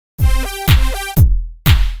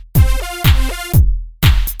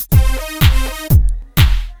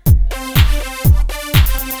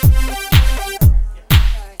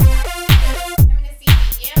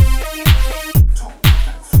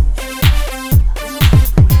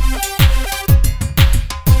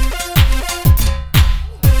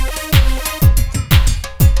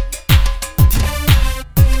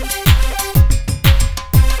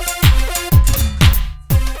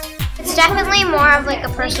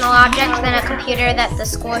personal object than a computer that the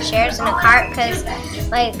school shares in a cart, because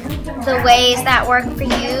like the ways that work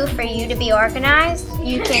for you to be organized,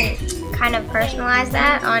 you can kind of personalize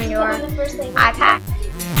that on your iPad.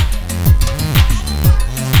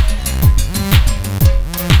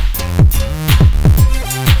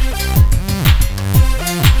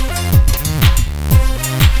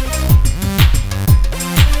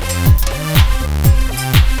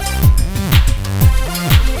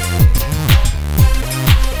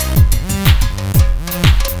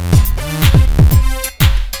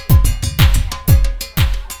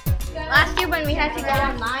 Last year when we had to go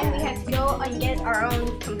online, we had to go and get our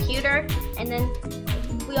own computer, and then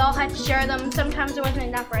we all had to share them. Sometimes there wasn't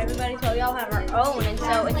enough for everybody, so we all have our own, and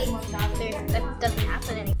so that doesn't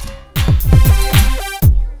happen anymore.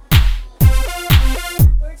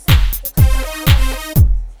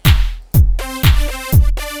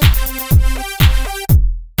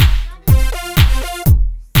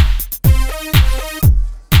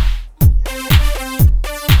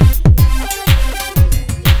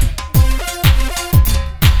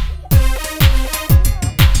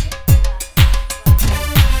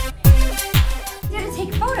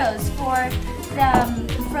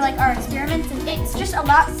 For like our experiments, and it's just a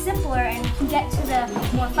lot simpler, and we can get to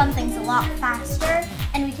the more fun things a lot faster,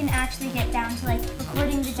 and we can actually get down to like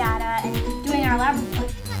recording the data and doing our lab